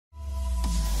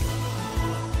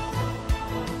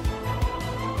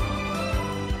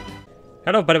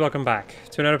Hello everybody, welcome back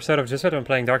to another episode of Just I'm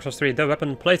playing Dark Souls 3 The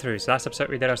Weapon playthroughs. Last episode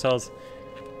we did ourselves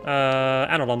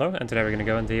Anor Londo, and today we're gonna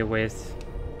go and deal with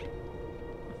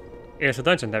Irithyll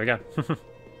Dungeon. There we go.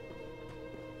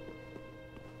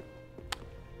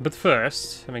 But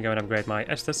first, let me go and upgrade my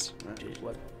Estus,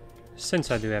 since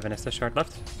I do have an Estus shard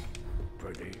left.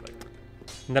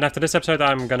 And then after this episode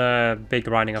I'm gonna be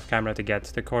grinding off camera to get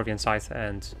the Corvian Scythe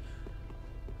and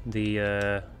the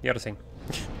other thing.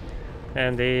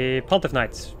 And the Pontiff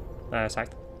Knight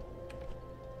scythe.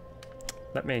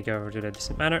 Let me go over to the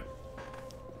distant manor.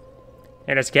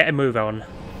 And let's get a move on.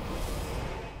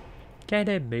 Get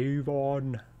a move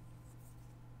on.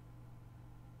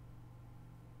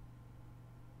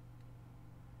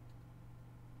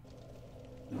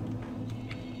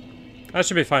 I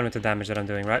should be fine with the damage that I'm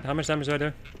doing, right? How much damage do I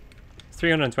do?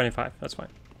 325, that's fine.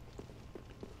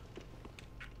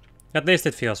 At least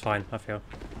it feels fine, I feel.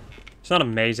 It's not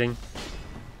amazing,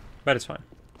 but it's fine.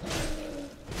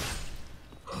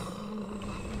 I'm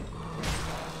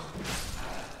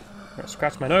gonna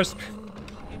scratch my nose.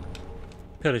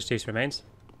 Pillage these remains.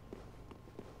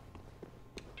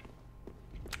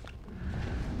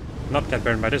 Not get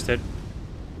burned by this dude.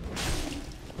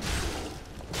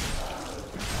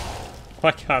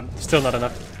 My god, still not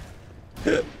enough.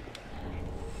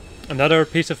 Another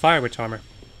piece of fire witch armor.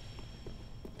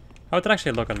 How would it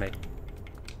actually look on me?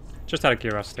 Just out of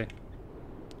curiosity.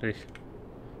 Ugh.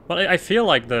 Well, I feel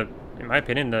like in my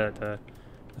opinion, the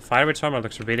fire witch armor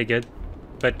looks really good,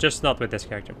 but just not with this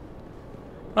character.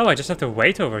 Oh, I just have to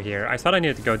wait over here. I thought I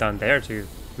needed to go down there to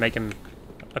make him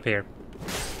appear.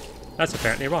 That's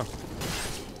apparently wrong.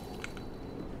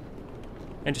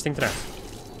 Interesting to know.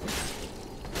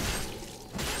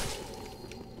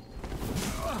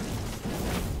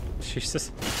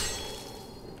 Jesus.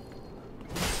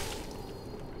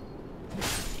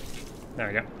 There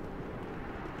we go.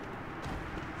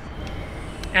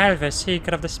 Alva,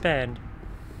 Secret of the Spend,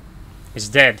 is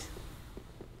dead.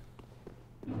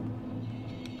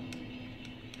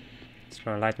 It's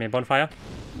gonna light me a bonfire.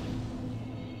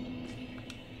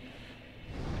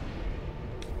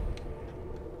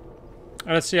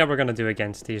 Let's see how we're gonna do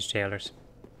against these jailers.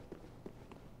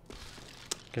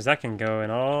 Because that can go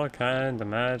in all kind of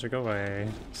magical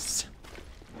ways.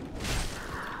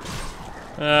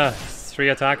 3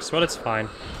 attacks, well, it's fine.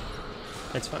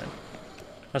 It's fine.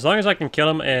 As long as I can kill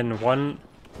him in one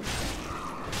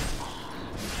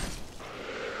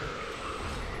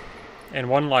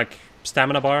like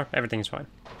stamina bar, everything's fine.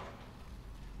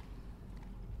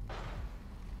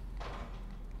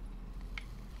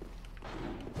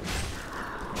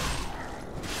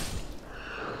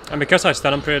 And because I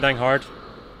stun him pretty dang hard,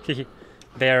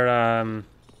 they're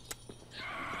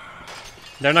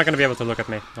not gonna be able to look at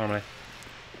me normally.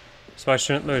 So I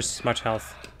shouldn't lose much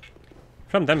health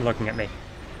from them looking at me.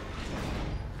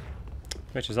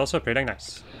 Which is also pretty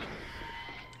nice.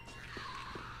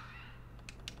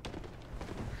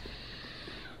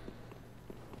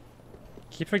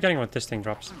 Keep forgetting what this thing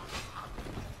drops.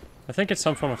 I think it's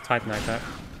some form of Titanite there.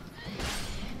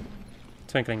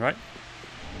 Twinkling, right?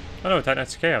 Oh no, Titanite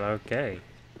scale, okay.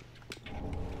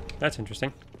 That's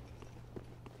interesting.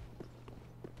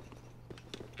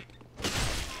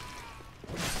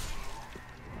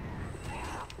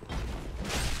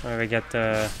 Where we get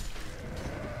the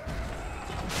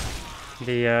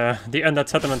undead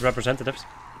settlement representatives.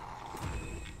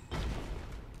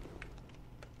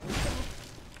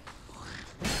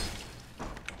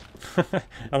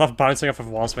 I love bouncing off of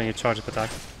walls when you charge up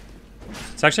attack.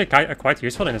 It's actually quite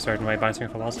useful in a certain way, bouncing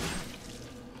off of walls.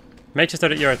 Makes it so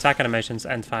that your attack animations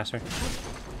end faster,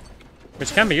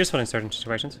 which can be useful in certain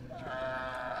situations,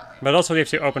 but also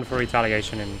leaves you open for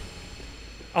retaliation in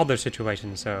other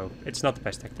situations, so it's not the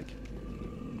best tactic.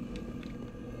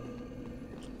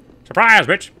 Surprise,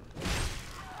 bitch!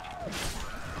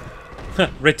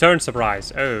 Return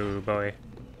surprise. Oh boy.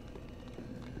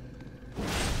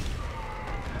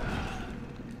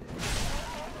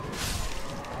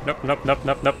 Nope, nope, nope,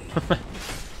 nope, nope.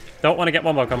 Don't want to get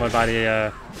one more combo by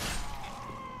the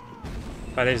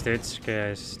by these dudes,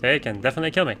 because they can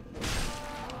definitely kill me.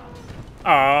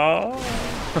 Oh.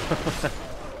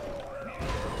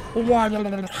 I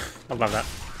love that.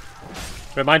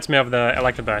 Reminds me of the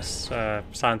Electabuzz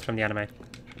sound from the anime.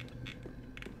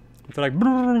 It's like I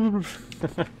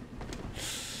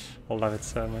love it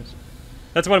so much.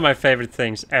 That's one of my favorite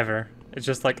things ever. It's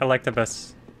just like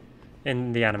Electabuzz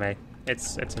in the anime.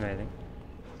 It's amazing.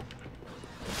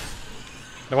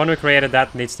 The one who created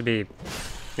that needs to get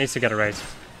a raise.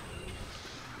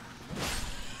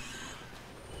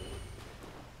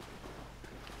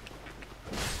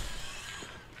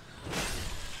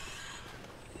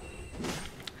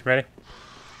 Ready?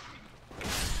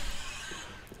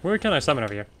 Where can I summon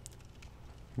over here?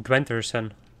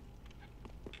 Gwenterson.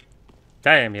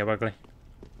 Damn, you're ugly.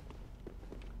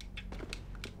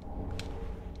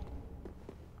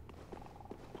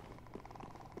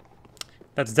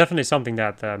 That's definitely something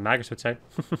that Magus would say.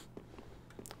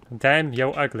 Damn,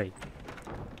 yo ugly.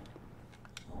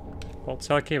 Old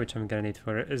Selkie, which I'm gonna need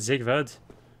for Zigvard.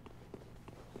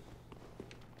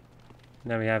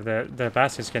 Then we have the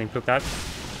bastards getting pooped out.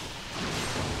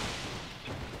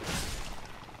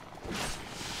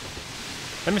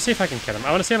 Let me see if I can kill him. I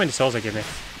want to see how many souls they give me.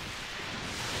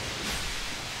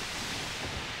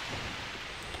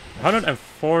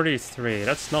 143.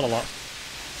 That's not a lot.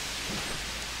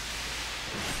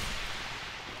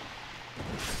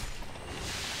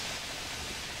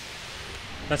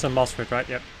 That's a Mossford, right?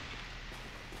 Yep.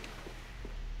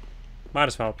 Might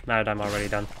as well, now that I'm already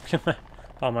done.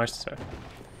 Almost, so.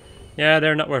 Yeah,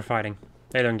 they're not worth fighting.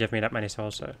 They don't give me that many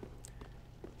souls, so.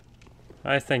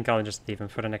 I think I'll just leave them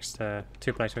for the next 2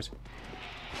 playthroughs.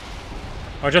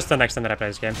 Or just the next time that I play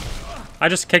this game. I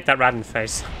just kicked that rat in the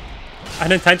face.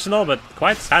 Unintentional, but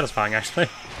quite satisfying, actually.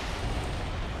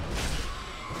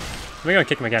 We're gonna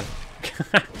kick him again.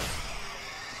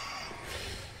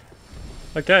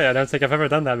 Okay, I don't think I've ever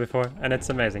done that before, and it's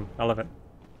amazing. I love it.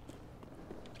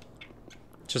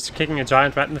 Just kicking a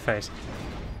giant rat in the face.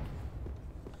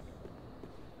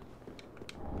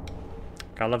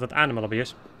 I love that animal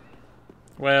abuse.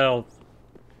 Well,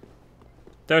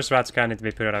 those rats kind of need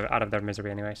to be put out of their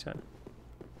misery anyway, so.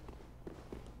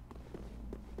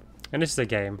 And this is a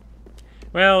game.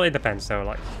 Well, it depends though,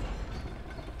 like.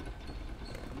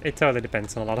 It totally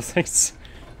depends on a lot of things.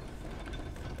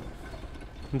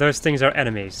 Those things are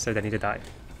enemies, so they need to die.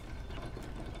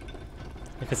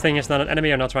 If a thing is not an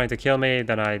enemy or not trying to kill me,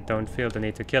 then I don't feel the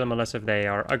need to kill them unless if they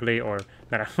are ugly or...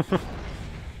 No.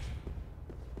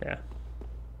 Yeah.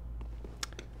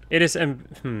 It is...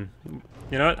 You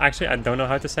know what? Actually, I don't know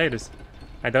how to say this.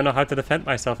 I don't know how to defend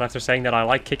myself after saying that I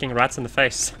like kicking rats in the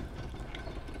face.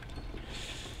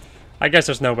 I guess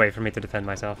there's no way for me to defend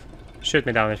myself. Shoot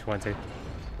me down if you want to.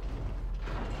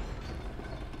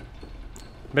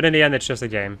 But in the end, it's just a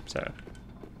game, so...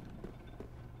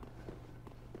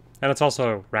 And it's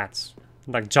also rats.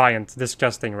 Like giant,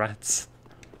 disgusting rats.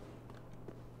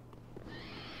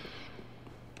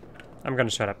 I'm gonna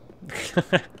shut up.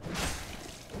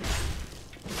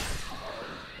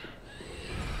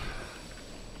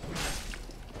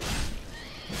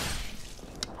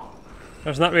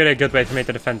 There's not really a good way for me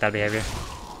to defend that behavior.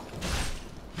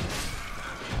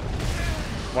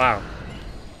 Wow.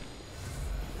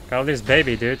 Got all these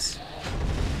baby dudes.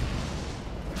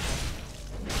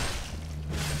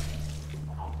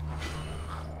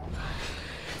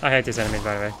 I hate these enemies,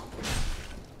 by the way.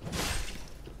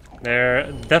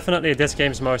 They're definitely this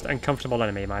game's most uncomfortable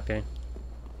enemy, in my opinion.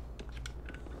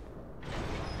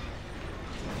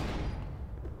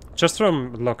 Just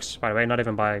from looks, by the way, not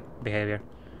even by behavior.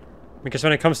 Because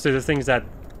when it comes to the things that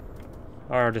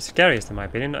are the scariest, in my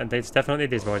opinion, it's definitely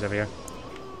these boys over here.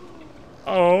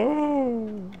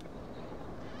 Oh!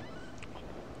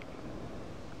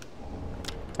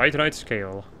 Tight right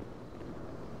scale.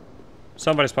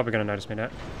 Somebody's probably gonna notice me now.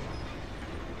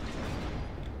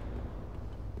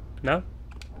 No?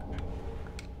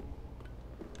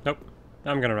 Nope.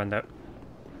 I'm gonna run that.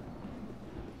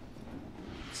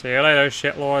 See you later,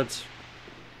 shitlords.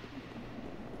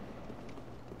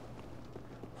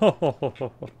 Ho ho ho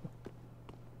ho ho.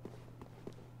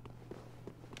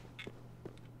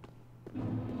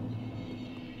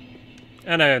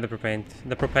 And I have the propane.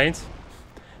 The propane?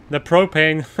 The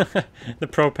propane. The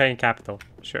propane capital.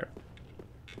 Sure.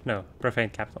 No,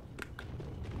 profane capital.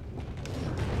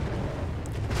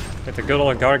 With the good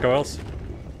old gargoyles.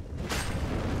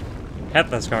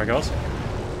 Headless gargoyles.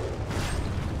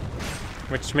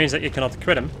 Which means that you cannot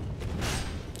crit them.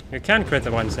 You can crit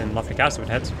the ones in Lovely Castle with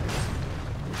heads.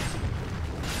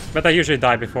 But they usually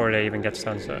die before they even get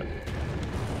stunned, so...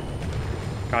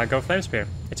 Gotta go Flame Spear.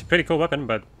 It's a pretty cool weapon,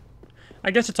 but... I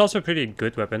guess it's also a pretty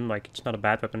good weapon, like, it's not a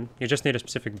bad weapon. You just need a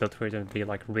specific build for it to be,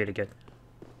 like, really good.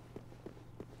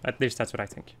 At least that's what I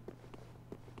think.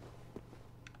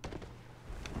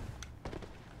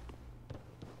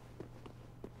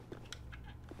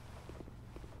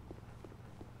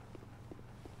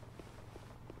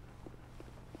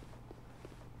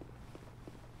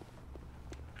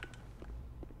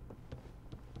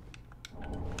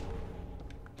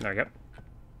 There we go.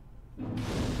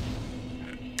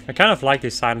 I kind of like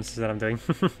these silences that I'm doing.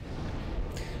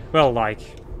 Well, like,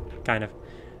 kind of.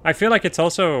 I feel like it's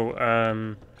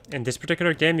also, in this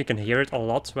particular game, you can hear it a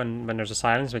lot when there's a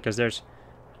silence, because there's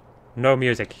no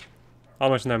music.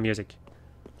 almost no music.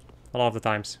 A lot of the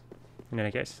times, in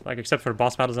any case. Like, except for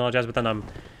boss battles and all jazz, but then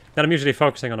I'm usually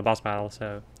focusing on the boss battle,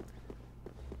 so...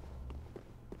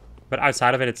 But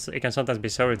outside of it, it can sometimes be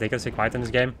so ridiculously quiet in this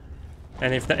game.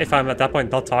 And if I'm at that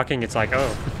point not talking, it's like,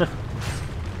 oh.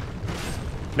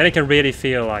 Then you can really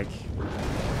feel, like,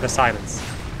 the silence.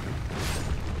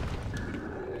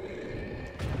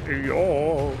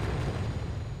 Yo.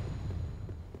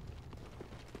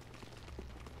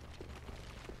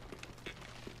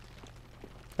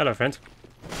 Hello, friend.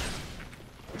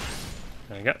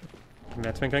 There we go. Give me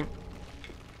that twinkling.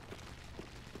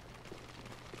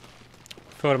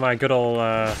 For my good old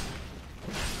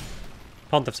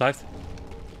Pontiff Scythe.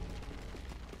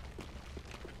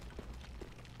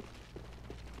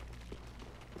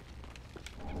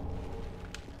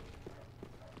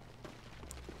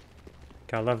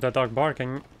 I love that dog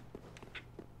barking.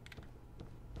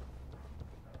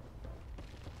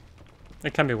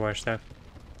 It can be worse though.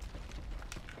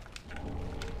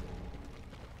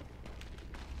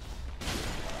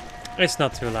 It's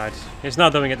not too loud. He's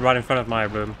not doing it right in front of my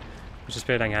room, which is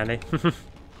pretty dang handy.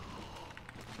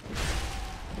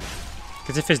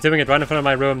 Because if he's doing it right in front of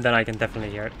my room, then I can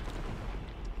definitely hear it.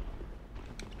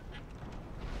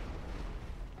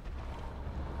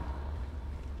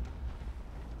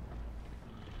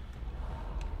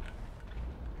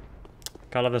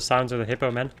 I love the sounds of the hippo,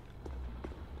 man.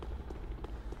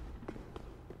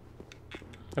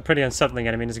 A pretty unsettling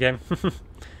enemy in this game.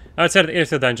 I would say that the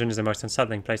Irithyll dungeon is the most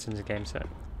unsettling place in this game, so...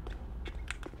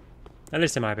 At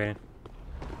least in my opinion.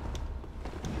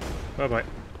 Oh boy.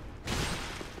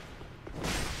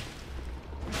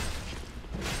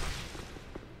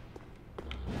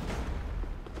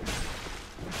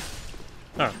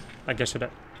 Oh, I guess you're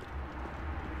dead.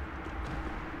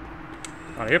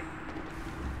 Oh, yep.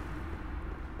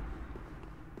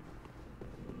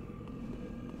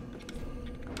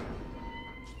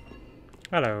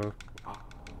 Hello.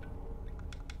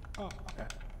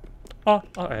 Oh,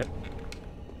 alright.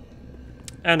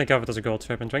 And I covered as a gold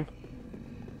serpent ring.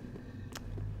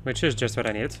 Which is just what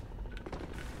I needed.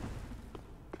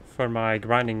 For my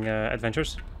grinding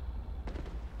adventures.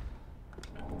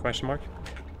 Question mark.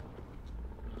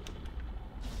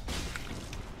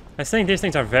 I think these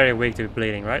things are very weak to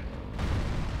bleeding, right?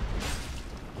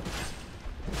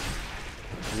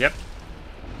 Yep.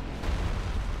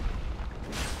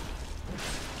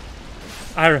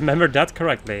 I remembered that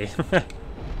correctly.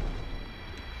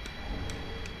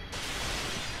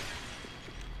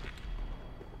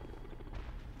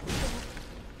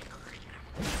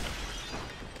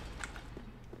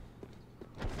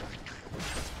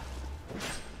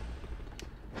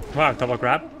 Wow, double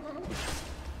grab.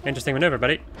 Interesting maneuver,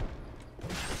 buddy.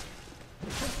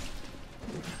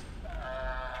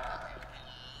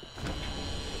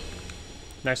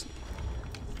 Nice.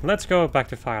 Let's go back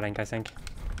to Firelink, I think.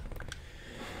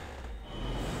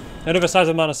 And with a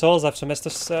sizable amount of souls, I've some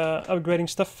Estus upgrading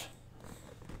stuff.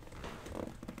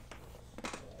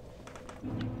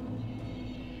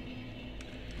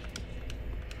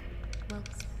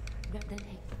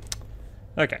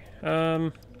 Okay,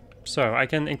 so I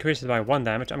can increase it by 1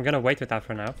 damage. I'm gonna wait with that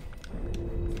for now.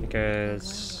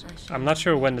 Because I'm not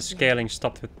sure when the scaling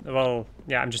stopped with... Well,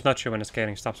 yeah, I'm just not sure when the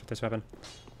scaling stops with this weapon.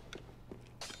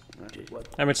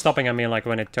 And with stopping, I mean like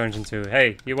when it turns into,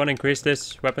 hey, you want to increase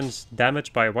this weapon's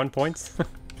damage by 1 point?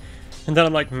 And then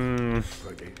I'm like,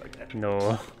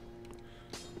 no.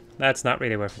 That's not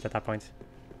really worth it at that point.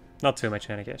 Not too much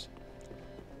in any case.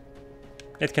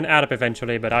 It can add up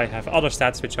eventually, but I have other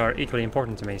stats which are equally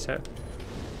important to me, so...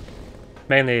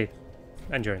 Mainly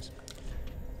endurance.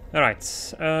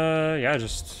 Alright, yeah,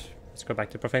 just... Let's go back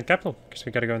to Profane Capital, because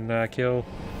we gotta go and kill...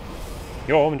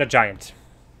 Yorm the Giant.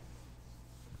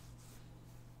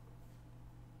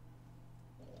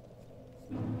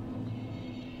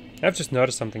 I've just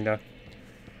noticed something though.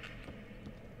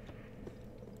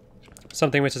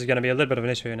 Something which is going to be a little bit of an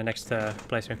issue in the next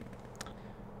playthrough.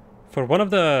 For one of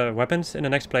the weapons in the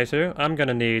next playthrough, I'm going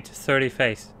to need 30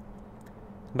 faith.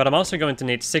 But I'm also going to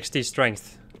need 60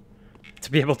 strength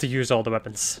to be able to use all the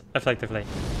weapons effectively.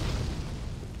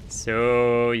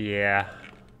 So, yeah.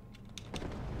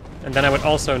 And then I would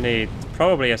also need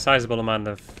probably a sizable amount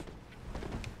of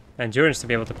endurance to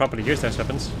be able to properly use those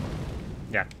weapons.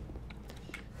 Yeah.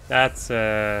 That's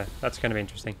going to be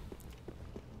interesting.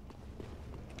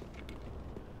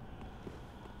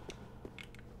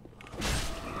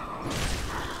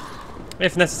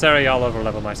 If necessary, I'll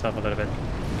overlevel myself a little bit.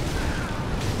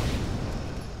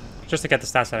 Just to get the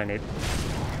stats that I need.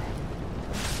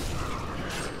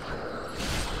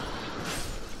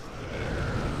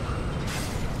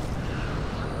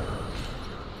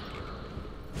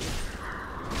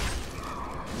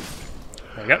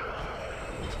 There we go.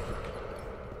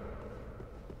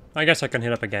 I guess I can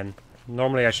heal up again.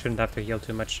 Normally I shouldn't have to heal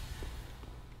too much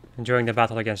during the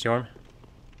battle against Yorm.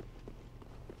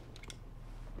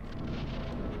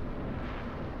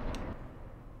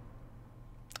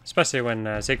 Especially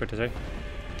when Secret is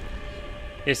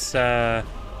there.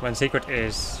 When Secret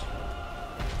is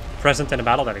present in a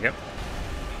battle. There we go.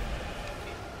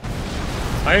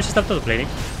 I used to step to the bleeding.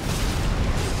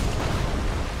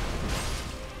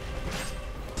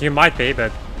 You might be,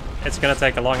 but it's gonna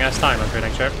take a long ass time, I'm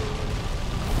pretty sure.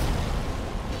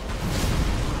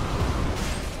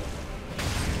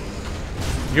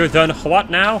 You done what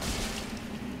now?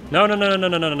 No, no, no, no,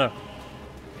 no, no, no, no.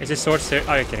 Is this sword still?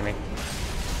 Are you kidding me?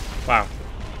 Wow.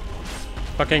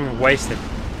 Fucking wasted.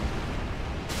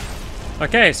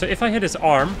 Okay, so if I hit his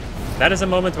arm, that is a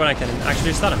moment when I can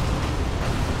actually stun him.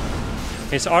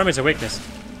 His arm is a weakness.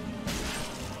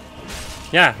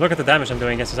 Yeah, look at the damage I'm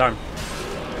doing against his arm.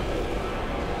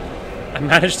 I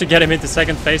managed to get him into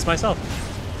second phase myself.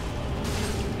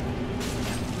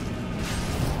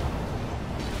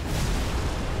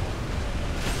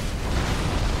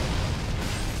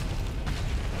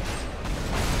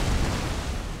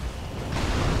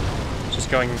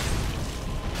 Just going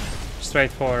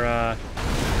straight for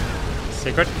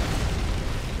Secret.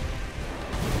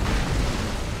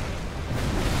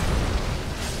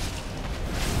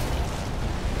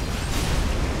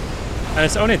 And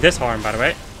it's only this arm, by the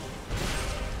way.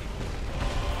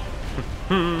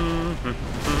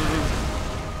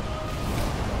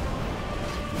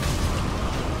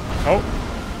 Oh,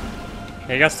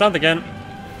 he got stunned again.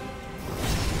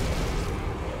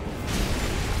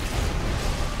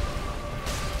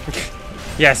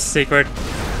 Yes, Secret.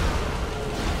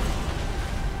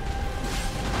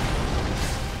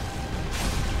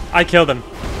 I killed him.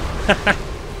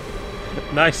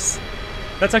 Nice.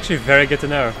 That's actually very good to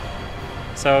know.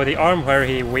 So the arm where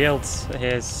he wields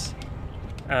his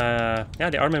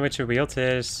the arm in which he wields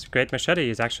his great machete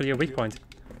is actually a weak point.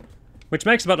 Which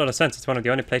makes about a lot of sense. It's one of the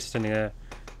only places on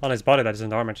his body that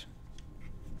isn't armored.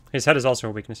 His head is also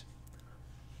a weakness.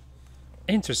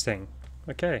 Interesting.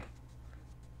 Okay.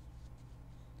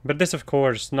 But this, of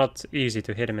course, not easy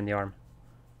to hit him in the arm,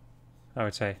 I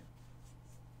would say.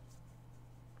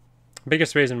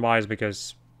 Biggest reason why is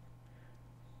because,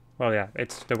 well, yeah,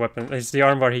 it's the weapon. It's the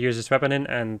arm where he uses weapon in,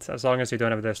 and as long as you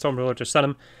don't have the Storm Ruler to stun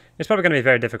him, it's probably going to be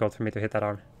very difficult for me to hit that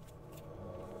arm.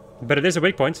 But it is a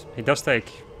weak point. He does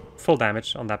take full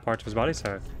damage on that part of his body,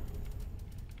 so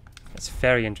that's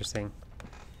very interesting.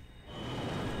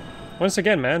 Once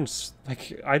again, man,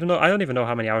 like I don't even know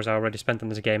how many hours I already spent in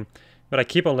this game, but I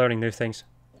keep on learning new things.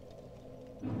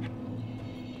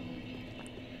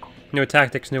 New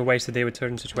tactics, new ways to deal with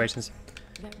certain situations.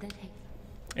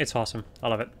 It's awesome. I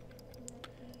love it.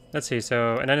 Let's see,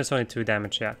 so, and then it's only 2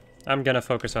 damage, yeah. I'm gonna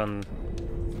focus on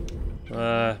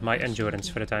my endurance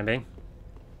for the time being.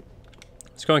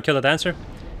 Let's go and kill the dancer.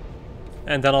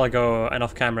 And then I'll go an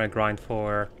off-camera grind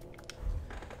for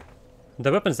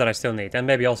the weapons that I still need, and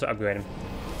maybe also upgrade them.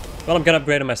 Well, I'm gonna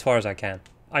upgrade them as far as I can.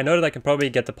 I know that I can probably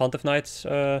get the Pontiff Knight's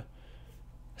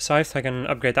Scythe. I can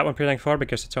upgrade that one pretty far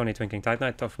because it's only Twinkling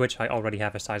Titanite, of which I already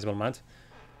have a sizable amount.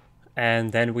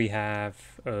 And then we have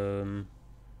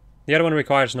the other one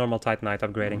requires normal Titanite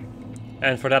upgrading,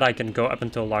 and for that I can go up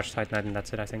until large Titanite, and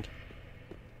that's it, I think.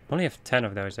 I only have 10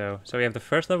 of those though. So we have the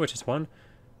first level, which is 1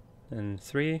 and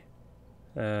 3.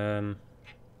 Wait.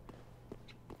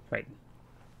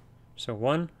 So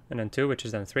 1 and then 2, which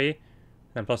is then 3.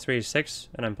 And plus 3 is 6,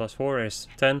 and then plus 4 is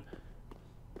 10.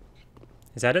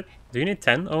 Is that it? Do you need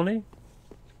 10 only?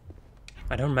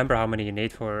 I don't remember how many you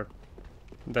need for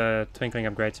the Twinkling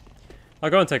upgrades. I'll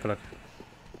go and take a look.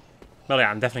 Well, yeah,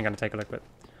 I'm definitely going to take a look, but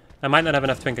I might not have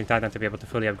enough Twinkling Titan to be able to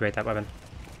fully upgrade that weapon.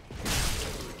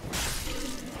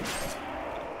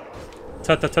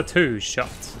 Tattoo shot.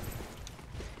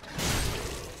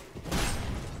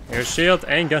 Your shield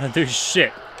ain't gonna do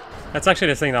shit. That's actually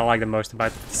the thing that I like the most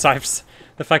about Scythes.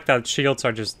 The fact that shields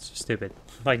are just stupid.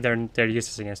 Like, they're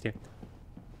useless against you.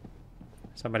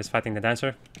 Somebody's fighting the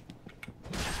dancer.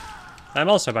 I'm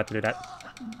also about to do that.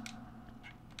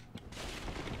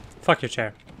 Fuck your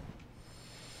chair.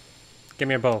 Give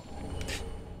me your bowl.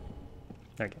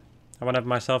 There you go. I want to have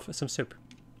myself some soup.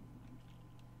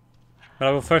 But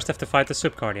I will first have to fight the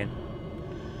Soup Guardian.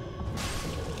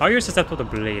 How are you susceptible to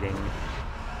bleeding?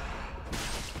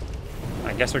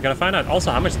 I guess we're gonna find out.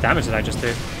 Also, how much damage did I just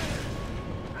do?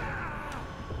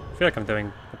 I feel like I'm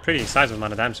doing a pretty sizable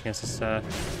amount of damage against this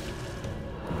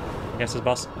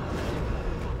boss.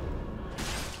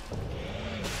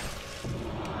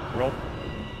 Roll.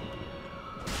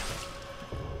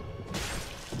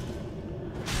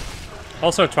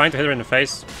 Also, trying to hit her in the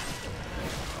face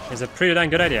is a pretty damn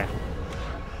good idea.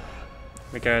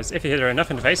 Because if you hit her enough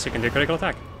in the face, you can do a critical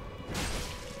attack.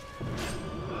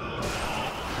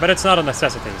 But it's not a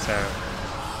necessity, so...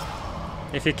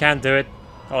 if you can't do it,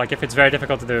 or like if it's very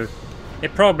difficult to do,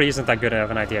 it probably isn't that good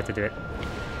of an idea to do it.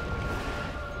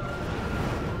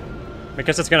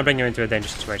 Because it's gonna bring you into a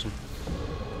dangerous situation.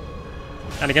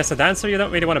 And against the dancer, you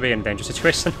don't really want to be in a dangerous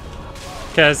situation.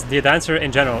 Because the dancer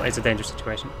in general is a dangerous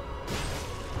situation.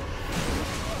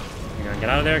 I'm gonna get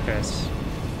out of there, because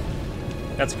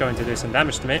that's going to do some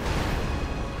damage to me.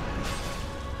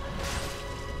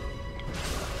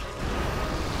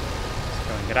 Let's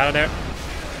go and get out of there.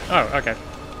 Oh, okay.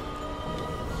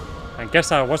 I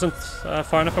guess I wasn't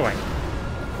far enough away.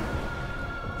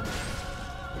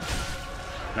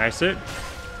 Nice dude.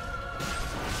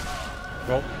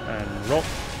 Roll and roll.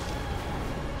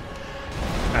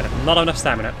 I had not enough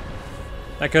stamina.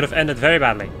 That could have ended very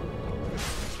badly.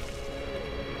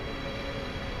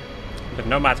 But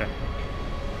no matter.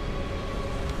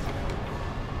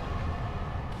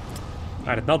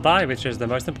 I did not die, which is the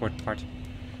most important part.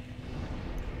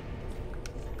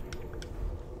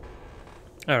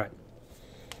 Alright.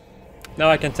 Now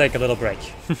I can take a little break.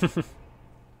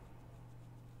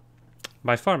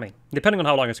 By farming. Depending on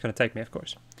how long it's going to take me, of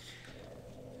course.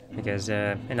 Because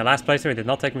in the last playthrough it did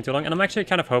not take me too long. And I'm actually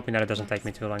kind of hoping that it doesn't take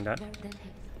me too long, though.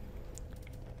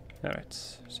 Alright,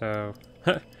 so...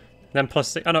 then plus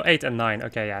 6... oh no, 8 and 9.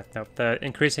 Okay, yeah. No, the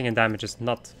increasing in damage is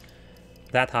not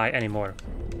that high anymore.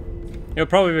 It will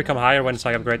probably become higher once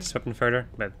I upgrade this weapon further,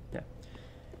 but yeah.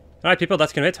 Alright people,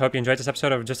 that's gonna be it. Hope you enjoyed this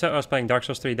episode of just how I was playing Dark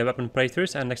Souls 3 the weapon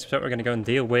playthroughs, and next episode we're gonna go and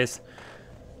deal with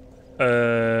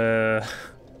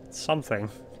something.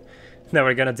 Then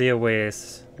we're gonna deal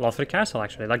with Lovely Castle,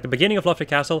 actually. Like the beginning of Lovely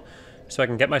Castle, so I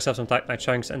can get myself some Titanite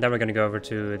chunks, and then we're gonna go over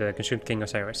to the Consumed King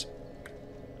Osiris.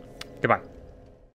 Goodbye.